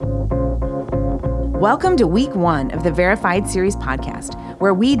Welcome to week 1 of the Verified Series podcast,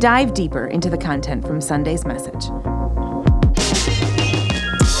 where we dive deeper into the content from Sunday's message.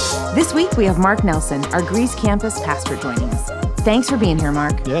 This week, we have Mark Nelson, our Greece campus pastor, joining us. Thanks for being here,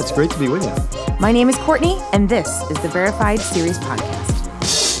 Mark. Yeah, it's great to be with you. My name is Courtney, and this is the Verified Series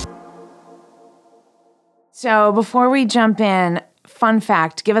podcast. So before we jump in, fun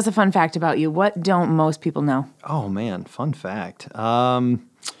fact. Give us a fun fact about you. What don't most people know? Oh, man, fun fact.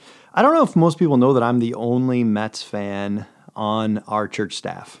 I don't know if most people know that I'm the only Mets fan on our church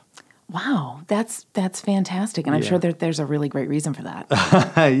staff. Wow, that's fantastic, and I'm sure that there's a really great reason for that.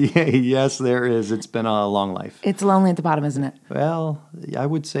 Yes, there is. It's been a long life. It's lonely at the bottom, isn't it? Well, I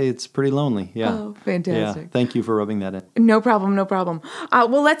would say it's pretty lonely. Yeah. Oh, fantastic. Yeah. Thank you for rubbing that in. No problem.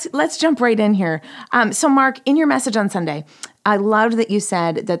 Well, let's jump right in here. So, Mark, in your message on Sunday, I loved that you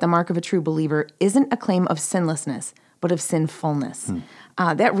said that the mark of a true believer isn't a claim of sinlessness, but of sinfulness.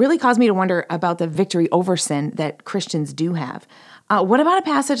 That really caused me to wonder about the victory over sin that Christians do have. What about a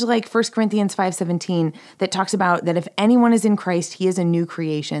passage like 1 Corinthians 5:17 that talks about that if anyone is in Christ, he is a new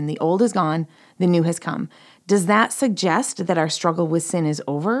creation. The old is gone, the new has come. Does that suggest that our struggle with sin is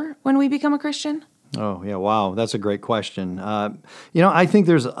over when we become a Christian? Oh, yeah. Wow. That's a great question. I think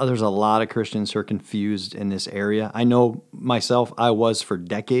there's a lot of Christians who are confused in this area. I know myself, I was for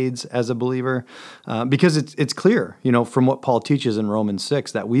decades as a believer because it's clear, from what Paul teaches in Romans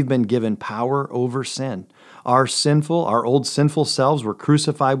 6, that we've been given power over sin. Our old sinful selves were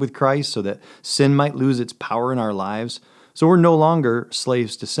crucified with Christ so that sin might lose its power in our lives. So we're no longer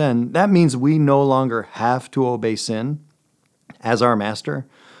slaves to sin. That means we no longer have to obey sin as our master.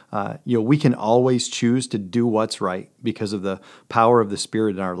 We can always choose to do what's right because of the power of the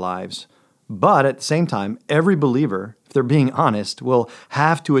Spirit in our lives. But at the same time, every believer, if they're being honest, will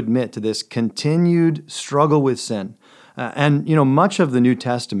have to admit to this continued struggle with sin. Much of the New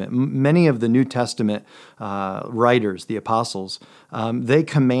Testament, many of the New Testament writers, the apostles, they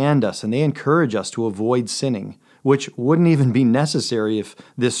command us and they encourage us to avoid sinning, which wouldn't even be necessary if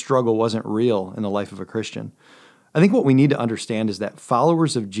this struggle wasn't real in the life of a Christian. I think what we need to understand is that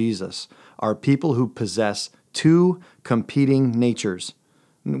followers of Jesus are people who possess two competing natures.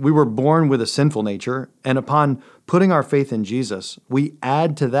 We were born with a sinful nature, and upon putting our faith in Jesus, we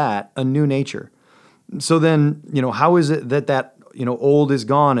add to that a new nature. So then, how is it that old is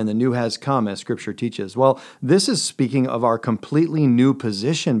gone and the new has come, as Scripture teaches? Well, this is speaking of our completely new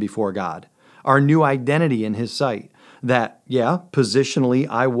position before God, our new identity in His sight. That, positionally,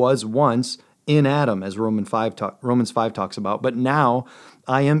 I was once in Adam, as Romans 5 talks about, but now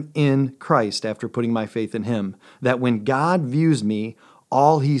I am in Christ after putting my faith in Him. That when God views me,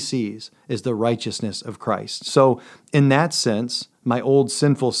 all He sees is the righteousness of Christ. So in that sense, my old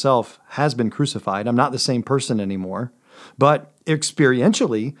sinful self has been crucified. I'm not the same person anymore. But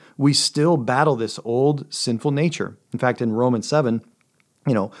experientially, we still battle this old sinful nature. In fact, in Romans 7,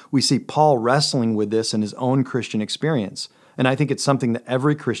 we see Paul wrestling with this in his own Christian experience. And I think it's something that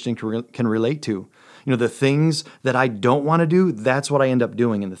every Christian can relate to. The things that I don't want to do, that's what I end up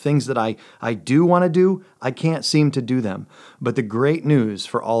doing. And the things that I do want to do, I can't seem to do them. But the great news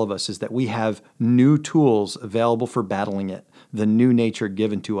for all of us is that we have new tools available for battling it, the new nature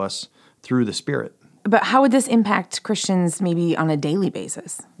given to us through the Spirit. But how would this impact Christians maybe on a daily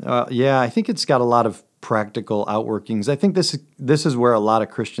basis? I think it's got a lot of practical outworkings. I think this is where a lot of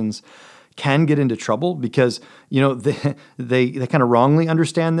Christians can get into trouble because, they kind of wrongly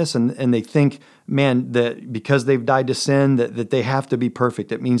understand this and they think, man, that because they've died to sin, that they have to be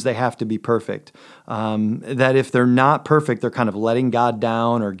perfect. It means they have to be perfect. That if they're not perfect, they're kind of letting God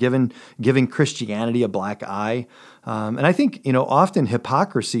down or giving Christianity a black eye. And I think, often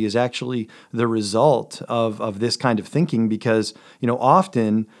hypocrisy is actually the result of this kind of thinking because,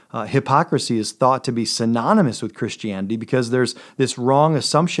 often hypocrisy is thought to be synonymous with Christianity because there's this wrong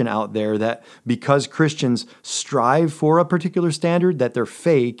assumption out there that because Christians strive for a particular standard, that they're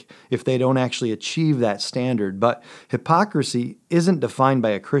fake if they don't actually achieve that standard. But hypocrisy isn't defined by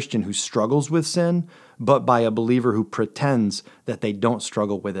a Christian who struggles with sin, but by a believer who pretends that they don't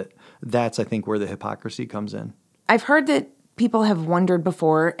struggle with it. That's, I think, where the hypocrisy comes in. I've heard that people have wondered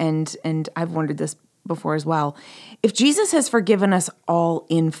before, and I've wondered this before as well. If Jesus has forgiven us all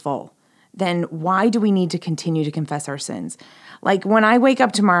in full, then why do we need to continue to confess our sins? Like when I wake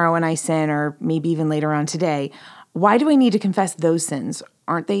up tomorrow and I sin, or maybe even later on today, why do I need to confess those sins?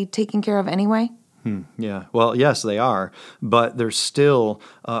 Aren't they taken care of anyway? Yeah. Well, yes, they are, but there's still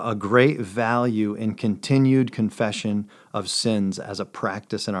a great value in continued confession of sins as a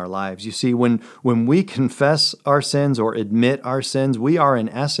practice in our lives. You see, when we confess our sins or admit our sins, we are in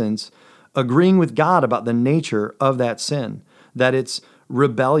essence agreeing with God about the nature of that sin, that it's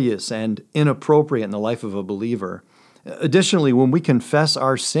rebellious and inappropriate in the life of a believer. Additionally, when we confess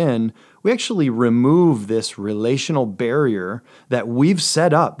our sin, we actually remove this relational barrier that we've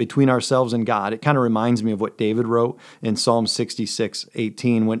set up between ourselves and God. It kind of reminds me of what David wrote in Psalm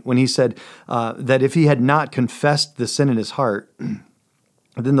 66:18 when he said that if he had not confessed the sin in his heart,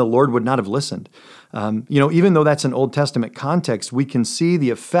 then the Lord would not have listened. Even though that's an Old Testament context, we can see the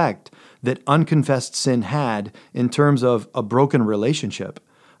effect that unconfessed sin had in terms of a broken relationship.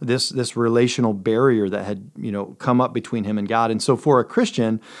 This relational barrier that had come up between him and God. And so for a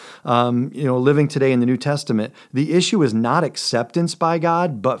Christian, living today in the New Testament, the issue is not acceptance by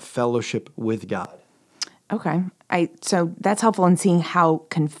God, but fellowship with God. Okay. So that's helpful in seeing how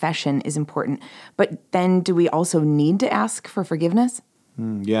confession is important. But then do we also need to ask for forgiveness?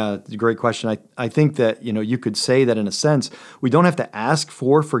 Yeah, it's a great question. I think that, you could say that in a sense, we don't have to ask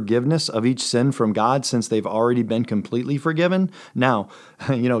for forgiveness of each sin from God since they've already been completely forgiven. Now,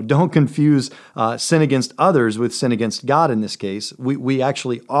 don't confuse sin against others with sin against God in this case. We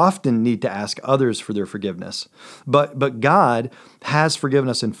actually often need to ask others for their forgiveness. But God has forgiven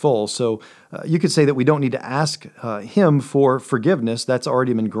us in full. So you could say that we don't need to ask Him for forgiveness. That's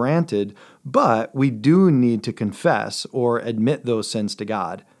already been granted. But we do need to confess or admit those sins to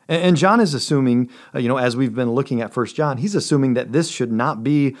God. And John is assuming, as we've been looking at 1 John, he's assuming that this should not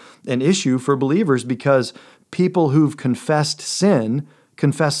be an issue for believers because people who've confessed sin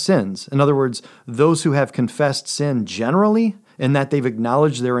confess sins. In other words, those who have confessed sin generally, in that they've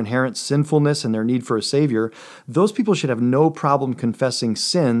acknowledged their inherent sinfulness and their need for a Savior, those people should have no problem confessing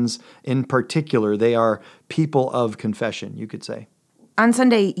sins in particular. They are people of confession, you could say. On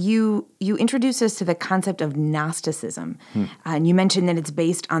Sunday, you introduced us to the concept of Gnosticism, and you mentioned that it's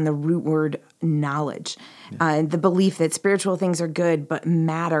based on the root word knowledge, the belief that spiritual things are good, but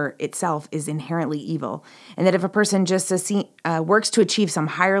matter itself is inherently evil, and that if a person just works to achieve some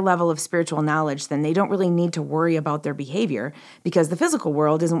higher level of spiritual knowledge, then they don't really need to worry about their behavior because the physical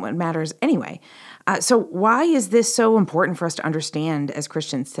world isn't what matters anyway. So why is this so important for us to understand as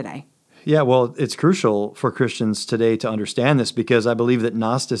Christians today? Yeah, well, it's crucial for Christians today to understand this because I believe that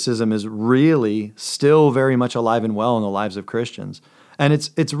Gnosticism is really still very much alive and well in the lives of Christians. And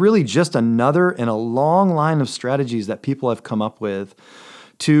it's really just another in a long line of strategies that people have come up with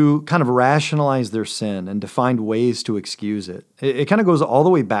to kind of rationalize their sin and to find ways to excuse it. It kind of goes all the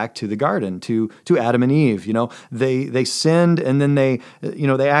way back to the garden, to Adam and Eve. They sinned and then they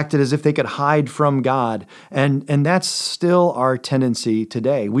acted as if they could hide from God. And that's still our tendency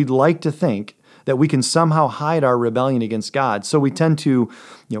today. We'd like to think that we can somehow hide our rebellion against God. So we tend to,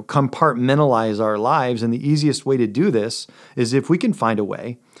 compartmentalize our lives. And the easiest way to do this is if we can find a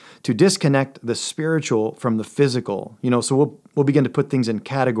way to disconnect the spiritual from the physical. So we'll begin to put things in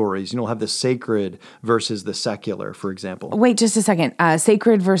categories. We'll have the sacred versus the secular, for example. Wait just a second.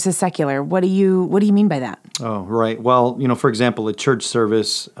 Sacred versus secular. What do you mean by that? Oh, right. Well, for example, a church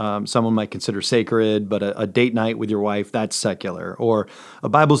service, someone might consider sacred, but a date night with your wife, that's secular. Or a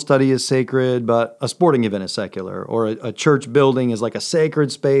Bible study is sacred, but a sporting event is secular. Or a church building is like a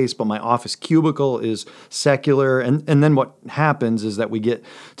sacred space, but my office cubicle is secular. And then what happens is that we get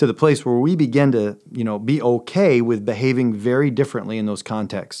to the place where we begin to, be okay with behaving very differently in those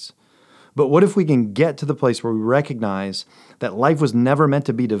contexts. But what if we can get to the place where we recognize that life was never meant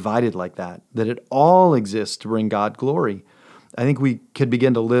to be divided like that it all exists to bring God glory? I think we could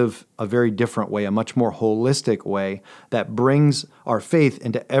begin to live a very different way, a much more holistic way that brings our faith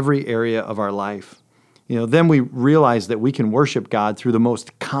into every area of our life. Then we realize that we can worship God through the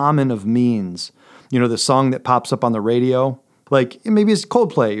most common of means. The song that pops up on the radio, like maybe it's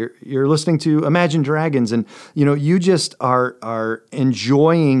Coldplay. You're listening to Imagine Dragons, and you just are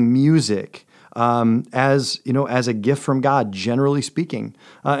enjoying music as a gift from God, generally speaking.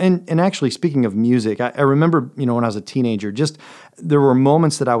 And actually, speaking of music, I remember when I was a teenager, just there were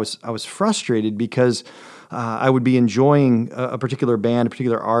moments that I was frustrated because I would be enjoying a particular band, a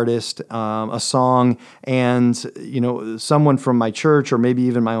particular artist, a song, and someone from my church or maybe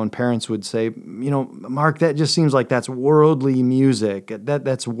even my own parents would say, Mark, that just seems like that's worldly music.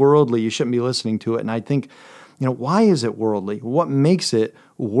 That's worldly. You shouldn't be listening to it. And I think, why is it worldly? What makes it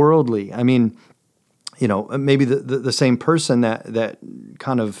worldly? I mean, maybe the same person that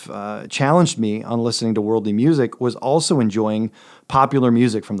kind of challenged me on listening to worldly music was also enjoying popular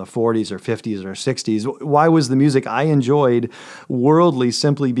music from the 40s or 50s or 60s. Why was the music I enjoyed worldly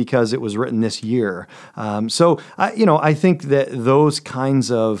simply because it was written this year? So I think that those kinds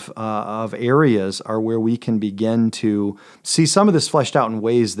of areas are where we can begin to see some of this fleshed out in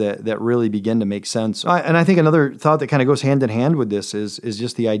ways that really begin to make sense. And I think another thought that kind of goes hand in hand with this is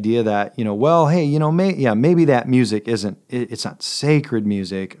just the idea that, maybe that music it's not sacred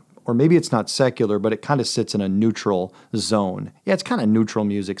music, or maybe it's not secular, but it kind of sits in a neutral zone. Yeah, it's kind of neutral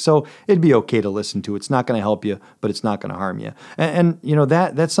music, so it'd be okay to listen to. It's not going to help you, but it's not going to harm you. And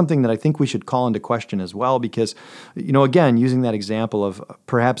that's something that I think we should call into question as well, because, again, using that example of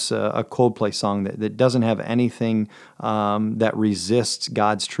perhaps a Coldplay song that doesn't have anything that resists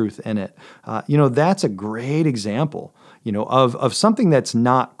God's truth in it, that's a great example of something that's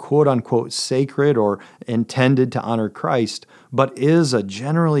not quote unquote sacred or intended to honor Christ, but is a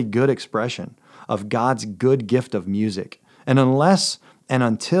generally good expression of God's good gift of music. And unless and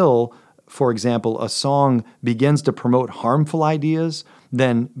until, for example, a song begins to promote harmful ideas,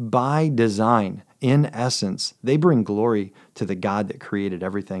 then by design, in essence, they bring glory to the God that created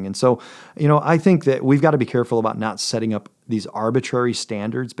everything. And so, I think that we've got to be careful about not setting up these arbitrary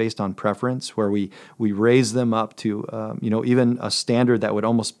standards based on preference, where we raise them up to, even a standard that would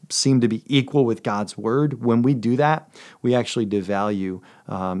almost seem to be equal with God's word. When we do that, we actually devalue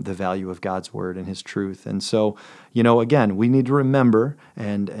the value of God's word and His truth. And so, again, we need to remember,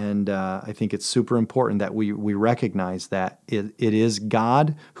 and I think it's super important that we recognize that it is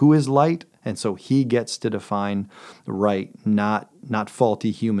God who is light, and so He gets to define right, not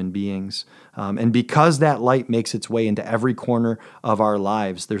faulty human beings. And because that light makes its way into every corner of our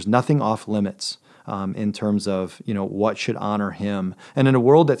lives, there's nothing off limits in terms of what should honor Him. And in a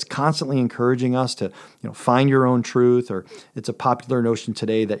world that's constantly encouraging us to find your own truth, or it's a popular notion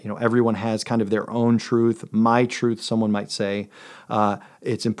today that everyone has kind of their own truth, my truth, someone might say.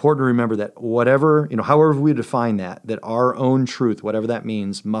 It's important to remember that whatever however we define that our own truth, whatever that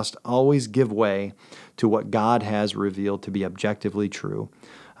means, must always give way to what God has revealed to be objectively true,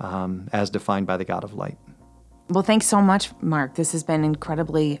 as defined by the God of light. Well, thanks so much, Mark. This has been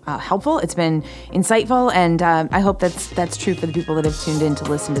incredibly helpful. It's been insightful, and I hope that's true for the people that have tuned in to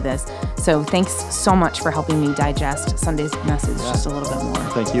listen to this. So thanks so much for helping me digest Sunday's message just a little bit more.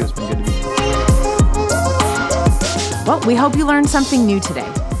 Thank you. It's been good to be here. Well, we hope you learned something new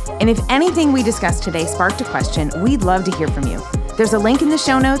today. And if anything we discussed today sparked a question, we'd love to hear from you. There's a link in the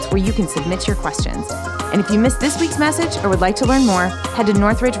show notes where you can submit your questions. And if you missed this week's message or would like to learn more, head to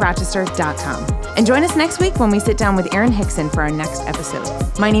northridgerochester.com. And join us next week when we sit down with Aaron Hickson for our next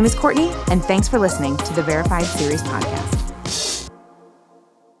episode. My name is Courtney, and thanks for listening to the Verified Series Podcast.